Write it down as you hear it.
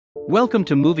Welcome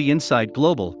to Movie Insight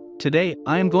Global. Today,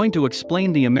 I am going to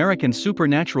explain the American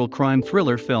supernatural crime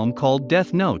thriller film called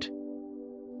Death Note.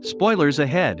 Spoilers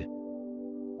ahead.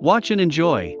 Watch and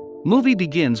enjoy. Movie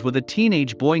begins with a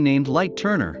teenage boy named Light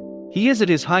Turner. He is at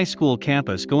his high school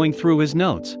campus going through his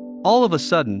notes. All of a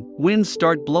sudden, winds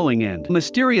start blowing and a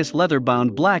mysterious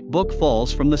leather-bound black book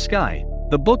falls from the sky.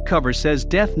 The book cover says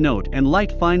Death Note and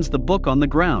Light finds the book on the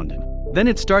ground. Then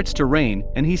it starts to rain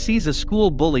and he sees a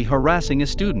school bully harassing a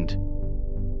student.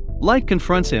 Light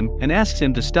confronts him and asks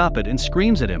him to stop it and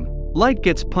screams at him. Light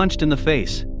gets punched in the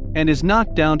face and is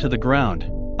knocked down to the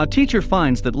ground. A teacher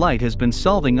finds that Light has been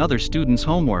solving other students'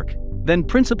 homework. Then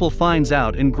principal finds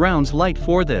out and grounds Light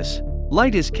for this.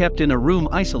 Light is kept in a room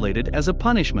isolated as a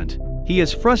punishment. He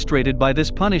is frustrated by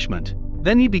this punishment.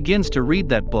 Then he begins to read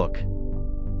that book.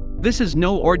 This is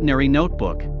no ordinary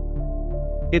notebook.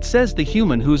 It says the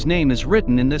human whose name is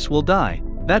written in this will die.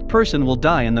 That person will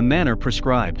die in the manner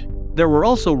prescribed. There were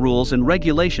also rules and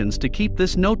regulations to keep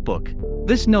this notebook.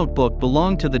 This notebook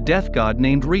belonged to the death god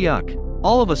named Ryuk.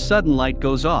 All of a sudden Light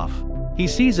goes off. He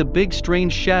sees a big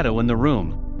strange shadow in the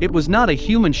room. It was not a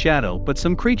human shadow but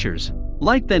some creatures.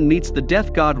 Light then meets the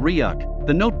death god Ryuk,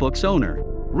 the notebook's owner.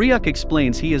 Ryuk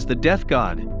explains he is the death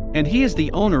god, and he is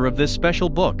the owner of this special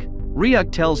book.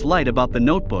 Ryuk tells Light about the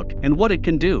notebook and what it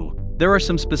can do. There are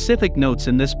some specific notes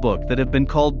in this book that have been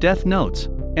called Death Notes,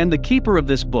 and the keeper of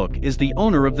this book is the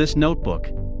owner of this notebook.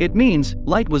 It means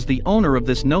Light was the owner of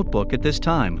this notebook at this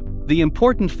time. The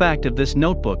important fact of this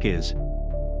notebook is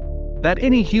that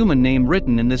any human name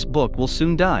written in this book will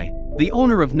soon die. The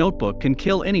owner of notebook can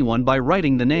kill anyone by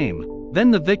writing the name. Then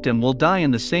the victim will die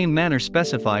in the same manner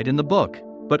specified in the book,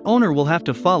 but owner will have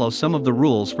to follow some of the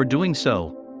rules for doing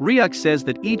so. Ryuk says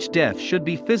that each death should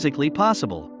be physically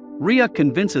possible. Ryuk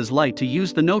convinces Light to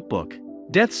use the notebook.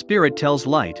 Death Spirit tells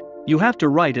Light, you have to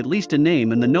write at least a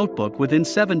name in the notebook within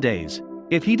 7 days.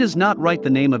 If he does not write the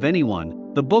name of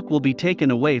anyone, the book will be taken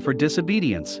away for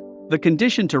disobedience. The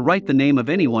condition to write the name of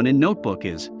anyone in notebook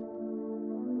is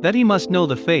that he must know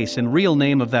the face and real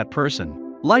name of that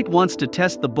person. Light wants to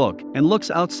test the book and looks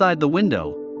outside the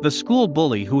window. The school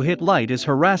bully who hit Light is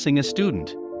harassing a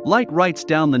student. Light writes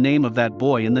down the name of that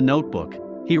boy in the notebook.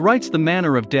 He writes the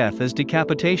manner of death as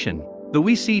decapitation. Though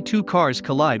we see two cars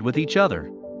collide with each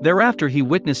other. Thereafter he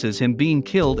witnesses him being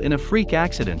killed in a freak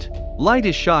accident. Light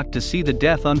is shocked to see the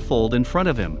death unfold in front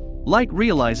of him. Light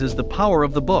realizes the power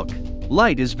of the book.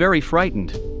 Light is very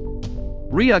frightened.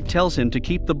 Ryuk tells him to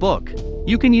keep the book.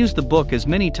 You can use the book as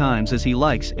many times as he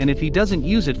likes, and if he doesn't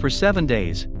use it for 7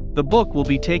 days, the book will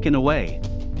be taken away.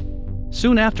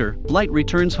 Soon after, Light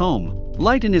returns home.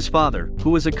 Light and his father,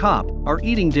 who is a cop, are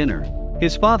eating dinner.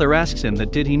 His father asks him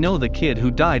that did he know the kid who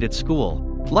died at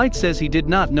school. Light says he did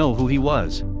not know who he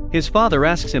was. His father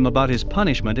asks him about his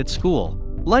punishment at school.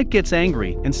 Light gets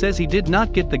angry and says he did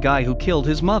not get the guy who killed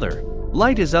his mother.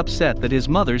 Light is upset that his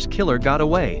mother's killer got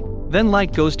away. Then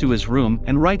Light goes to his room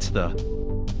and writes the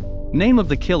name of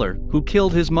the killer who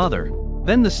killed his mother.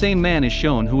 Then the same man is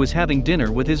shown who is having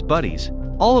dinner with his buddies.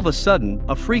 All of a sudden,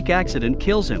 a freak accident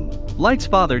kills him. Light's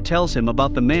father tells him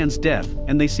about the man's death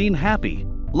and they seem happy.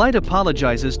 Light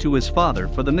apologizes to his father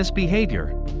for the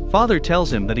misbehavior. Father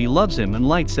tells him that he loves him and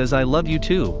Light says I love you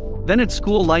too. Then at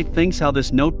school Light thinks how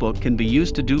this notebook can be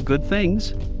used to do good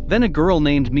things. Then a girl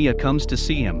named Mia comes to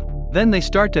see him. Then they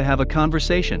start to have a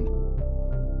conversation.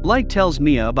 Light tells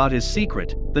Mia about his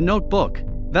secret, the notebook,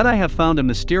 that I have found a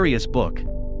mysterious book.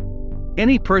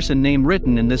 Any person name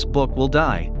written in this book will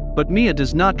die, but Mia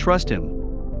does not trust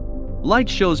him. Light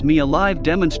shows Mia live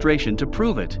demonstration to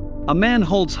prove it. A man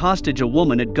holds hostage a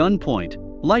woman at gunpoint.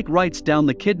 Light writes down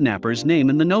the kidnapper's name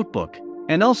in the notebook,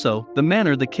 and also the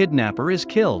manner the kidnapper is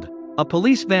killed. A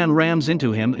police van rams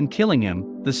into him and killing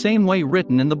him, the same way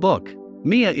written in the book.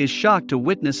 Mia is shocked to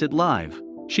witness it live.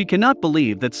 She cannot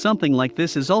believe that something like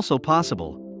this is also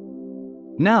possible.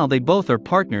 Now they both are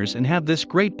partners and have this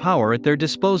great power at their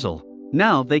disposal.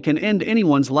 Now they can end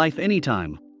anyone's life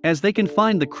anytime, as they can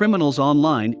find the criminals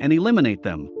online and eliminate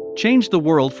them. Change the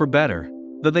world for better.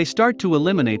 Though they start to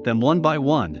eliminate them one by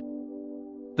one.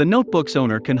 The notebook's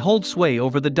owner can hold sway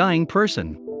over the dying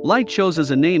person. Light shows as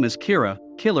a name as Kira,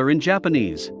 killer in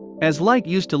Japanese. As Light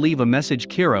used to leave a message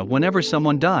Kira whenever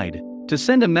someone died, to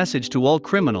send a message to all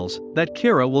criminals that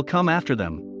Kira will come after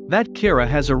them. That Kira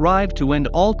has arrived to end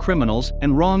all criminals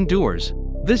and wrongdoers.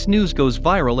 This news goes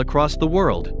viral across the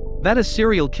world. That a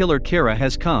serial killer Kira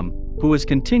has come, who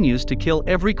continues to kill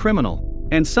every criminal.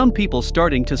 And some people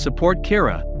starting to support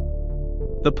Kira.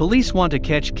 The police want to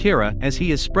catch Kira as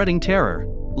he is spreading terror.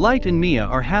 Light and Mia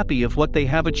are happy of what they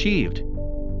have achieved.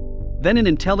 Then an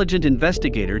intelligent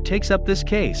investigator takes up this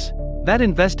case. That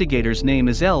investigator's name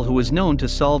is L, who is known to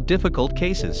solve difficult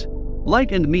cases.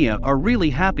 Light and Mia are really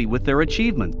happy with their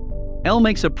achievement. L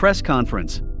makes a press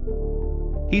conference.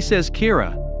 He says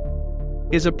Kira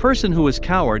is a person who is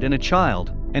coward and a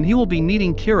child, and he will be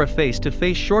meeting Kira face to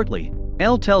face shortly.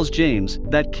 L tells James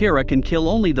that Kira can kill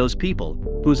only those people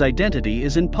whose identity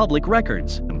is in public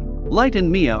records. Light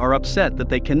and Mia are upset that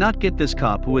they cannot get this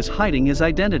cop who is hiding his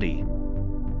identity.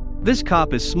 This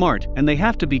cop is smart and they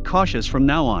have to be cautious from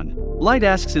now on. Light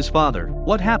asks his father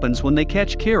what happens when they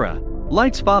catch Kira.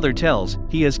 Light's father tells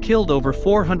he has killed over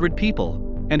 400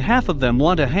 people, and half of them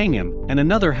want to hang him and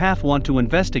another half want to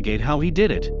investigate how he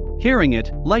did it. Hearing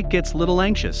it, Light gets little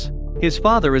anxious. His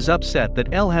father is upset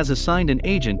that L has assigned an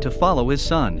agent to follow his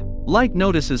son. Light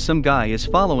notices some guy is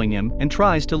following him and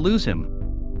tries to lose him.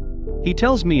 He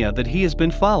tells Mia that he has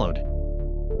been followed,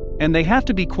 and they have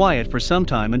to be quiet for some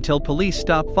time until police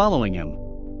stop following him.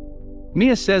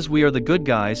 Mia says we are the good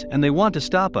guys and they want to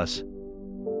stop us.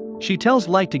 She tells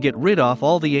Light to get rid of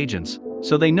all the agents,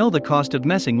 so they know the cost of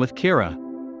messing with Kira.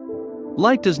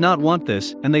 Light does not want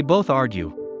this and they both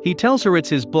argue. He tells her it's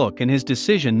his book and his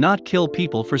decision not kill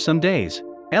people for some days.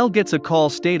 L gets a call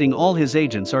stating all his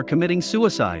agents are committing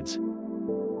suicides.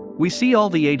 We see all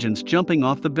the agents jumping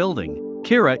off the building.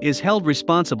 Kira is held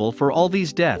responsible for all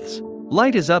these deaths.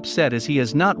 Light is upset as he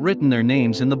has not written their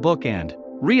names in the book, and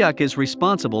Ryuk is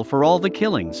responsible for all the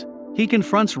killings. He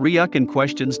confronts Ryuk and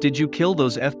questions, "Did you kill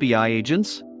those FBI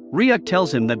agents?" Ryuk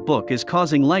tells him that book is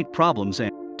causing Light problems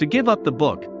and to give up the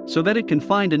book so that it can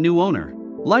find a new owner.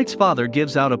 Light's father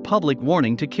gives out a public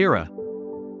warning to Kira.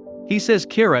 He says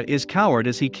Kira is coward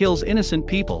as he kills innocent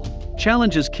people,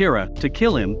 challenges Kira to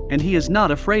kill him, and he is not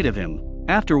afraid of him.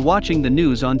 After watching the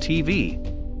news on TV,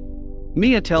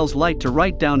 Mia tells Light to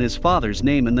write down his father's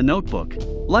name in the notebook.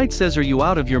 Light says, "Are you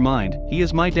out of your mind? He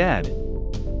is my dad.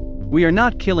 We are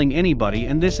not killing anybody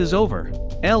and this is over."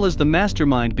 L is the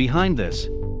mastermind behind this.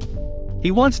 He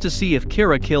wants to see if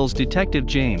Kira kills Detective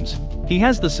James. He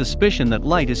has the suspicion that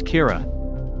Light is Kira.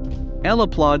 L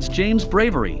applauds James'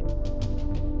 bravery.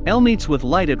 L meets with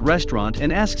Light at restaurant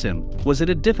and asks him, was it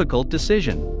a difficult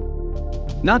decision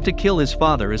not to kill his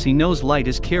father as he knows Light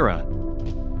is Kira?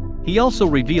 He also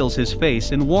reveals his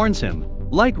face and warns him.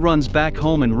 Light runs back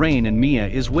home and Rain and Mia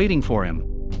is waiting for him.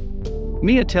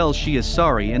 Mia tells she is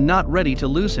sorry and not ready to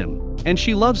lose him, and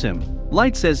she loves him.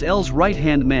 Light says L's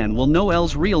right-hand man will know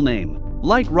L's real name.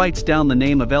 Light writes down the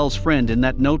name of L's friend in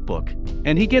that notebook,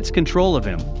 and he gets control of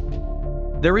him.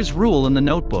 There is rule in the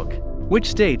notebook, which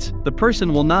states the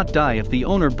person will not die if the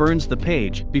owner burns the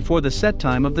page before the set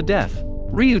time of the death.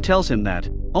 Ryu tells him that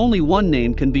only one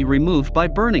name can be removed by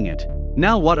burning it.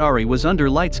 Now Watari was under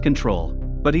Light's control,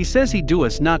 but he says he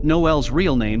does not know L's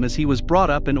real name as he was brought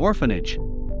up in orphanage.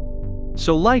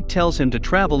 So Light tells him to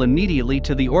travel immediately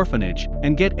to the orphanage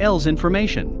and get L's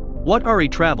information. Watari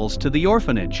travels to the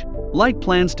orphanage. Light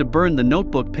plans to burn the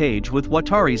notebook page with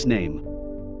Watari's name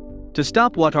to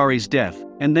stop Watari's death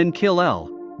and then kill L,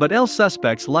 but L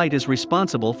suspects Light is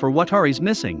responsible for Watari's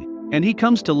missing, and he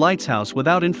comes to Light's house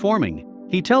without informing.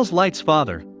 He tells Light's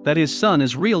father that his son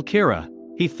is real Kira.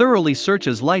 He thoroughly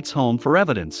searches Light's home for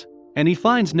evidence, and he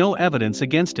finds no evidence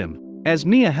against him, as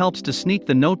Mia helps to sneak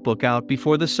the notebook out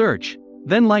before the search.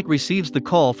 Then Light receives the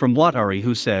call from Watari,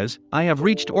 who says, "I have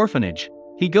reached orphanage."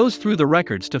 He goes through the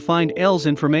records to find L's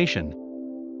information,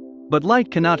 but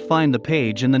Light cannot find the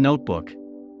page in the notebook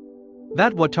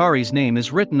that Watari's name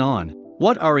is written on.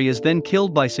 Watari is then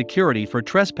killed by security for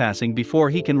trespassing before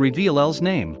he can reveal L's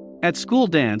name. At school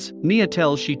dance, Mia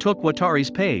tells she took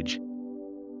Watari's page.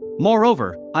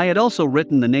 Moreover, I had also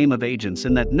written the name of agents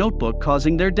in that notebook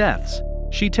causing their deaths.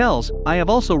 She tells, I have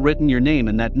also written your name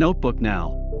in that notebook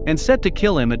now, and set to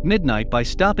kill him at midnight by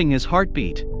stopping his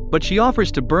heartbeat, but she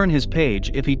offers to burn his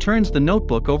page if he turns the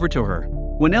notebook over to her.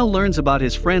 When L learns about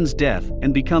his friend's death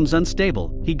and becomes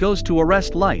unstable, he goes to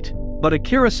arrest Light, but a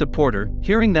Kira supporter,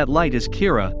 hearing that Light is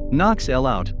Kira, knocks L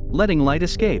out, letting Light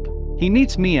escape. He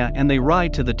meets Mia and they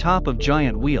ride to the top of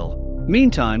Giant Wheel.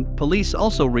 Meantime, police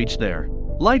also reach there.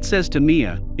 Light says to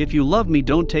Mia, "If you love me,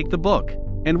 don't take the book,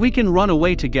 and we can run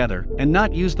away together and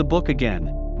not use the book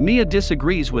again." Mia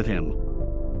disagrees with him.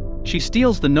 She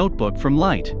steals the notebook from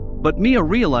Light, but Mia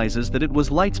realizes that it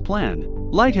was Light's plan.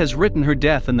 Light has written her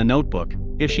death in the notebook.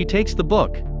 If she takes the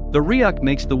book, the Ryuk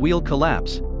makes the wheel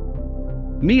collapse.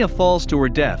 Mia falls to her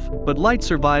death, but Light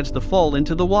survives the fall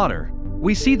into the water.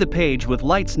 We see the page with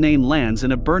Light's name lands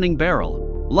in a burning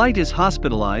barrel. Light is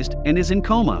hospitalized and is in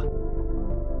coma.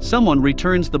 Someone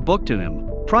returns the book to him.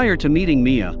 Prior to meeting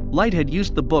Mia, Light had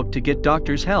used the book to get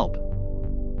doctor's help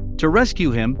to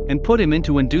rescue him and put him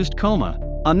into induced coma.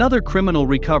 Another criminal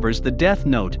recovers the death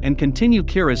note and continue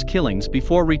Kira's killings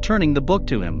before returning the book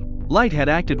to him. Light had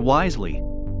acted wisely,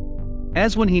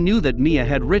 as when he knew that Mia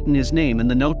had written his name in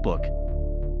the notebook.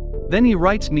 Then he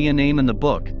writes Mia's name in the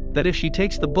book, that if she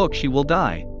takes the book she will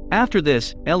die. After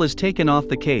this, L is taken off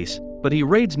the case, but he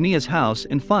raids Mia's house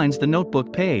and finds the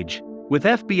notebook page with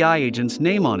FBI agent's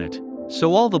name on it,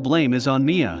 so all the blame is on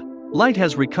Mia. Light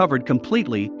has recovered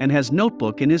completely and has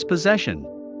notebook in his possession.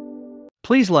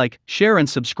 Please like, share and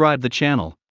subscribe the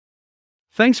channel.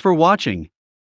 Thanks for watching.